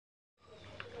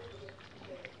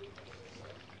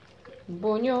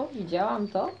Buniu, widziałam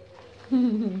to.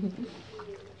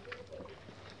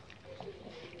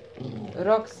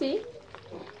 Roxy?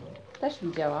 Też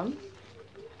widziałam.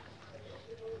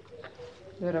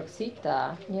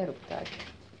 Roxita, nie rób tak.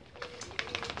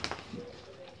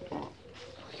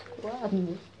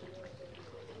 Ładnie.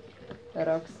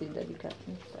 Roxy,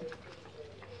 delikatnie, tak.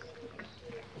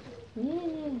 Nie.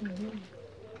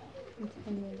 Nic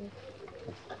innego.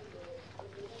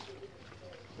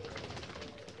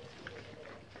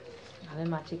 Ale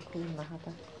macie kurna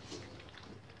chata.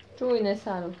 Czujny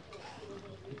Salu.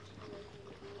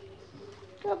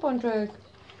 No Pączek,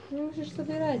 nie musisz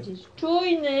sobie radzić.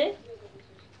 Czujny!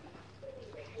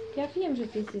 Ja wiem, że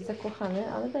ty jesteś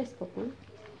zakochany, ale daj spokój.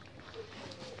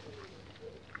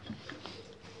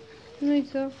 No i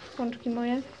co, pączki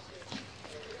moje?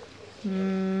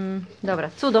 Dobra,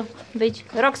 cudo, wyjdź.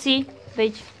 Roxy,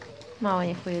 wyjdź. Małe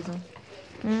niech pojedzą.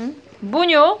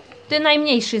 Buniu, ty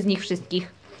najmniejszy z nich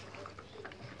wszystkich.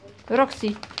 Roxy,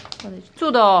 odejdź.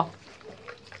 Cudo!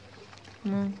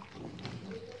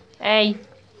 Ej!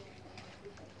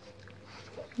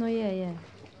 No je.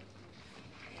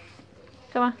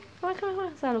 Kama,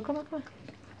 Salu, kama.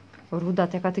 Ruda,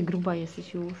 jaka ty gruba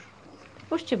jesteś już.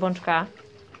 Puśćcie bączka.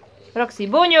 Roxy,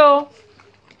 Buniu!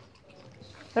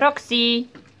 Roxy!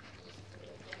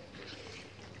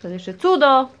 To jeszcze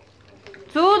cudo!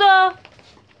 Cudo!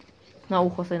 Na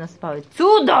ucho sobie nasypały.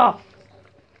 Cudo!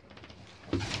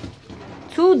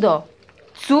 Cudo!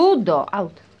 Cudo!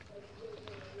 Out!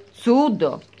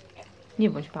 Cudo! Nie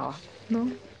bądź mała. No.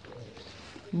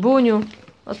 Buniu!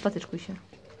 Odpatyczkuj się.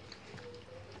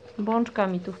 Bączka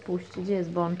mi tu wpuśćcie. Gdzie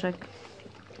jest bączek?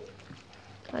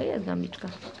 A jest gamiczka.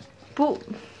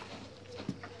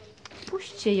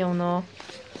 Puśćcie ją, no.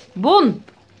 Bun!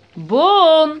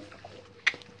 Bun!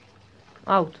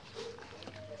 Out.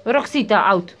 Roxita,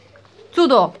 out.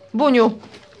 Cudo! Buniu!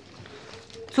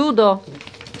 Cudo!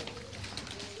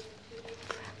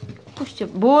 Puśćcie.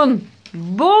 Bun!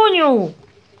 Buniu!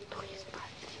 Tu jest pan.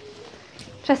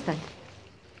 Przestań.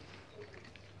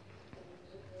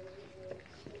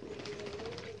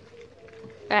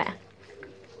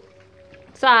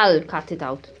 Sal, cut it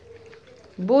out.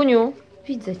 Buniu,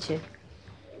 widzę cię.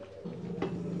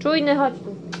 Czujny, chodź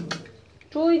tu.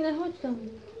 Czujny, chodź tam.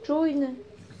 Czujny.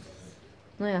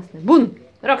 No jasne. Bun!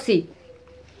 Roxy!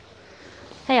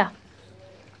 Heja.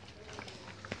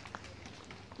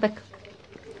 Back.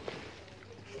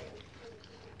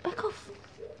 Back off.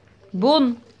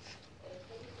 Bun!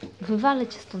 Wywalę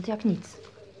cię stąd jak nic.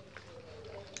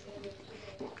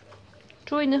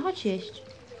 Czujny, chodź jeść.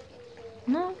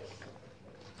 No.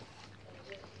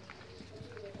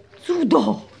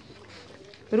 Cudo!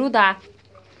 Ruda!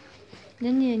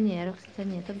 Nie, Roxita,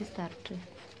 nie, to wystarczy.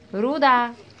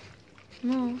 Ruda!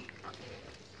 No.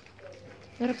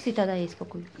 Roxita, daj jej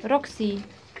spokój. Roxy!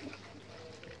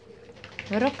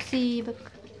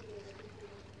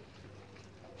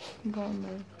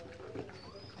 Bąbel.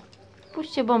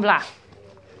 Puśćcie bąbla!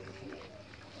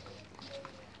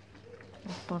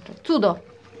 Cudo!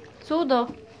 Cudo!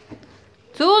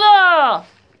 Cudo!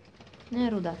 Nie,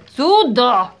 Ruda.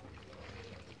 Cudo!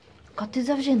 Ty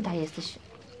zawzięta jesteś.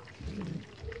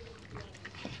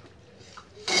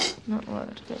 No,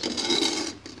 czekajcie.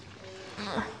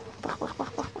 Pach.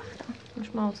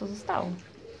 Już mało co zostało.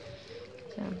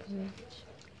 Chciałam powiedzieć.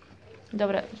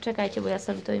 Dobra, czekajcie, bo ja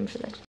sobie to im przydać.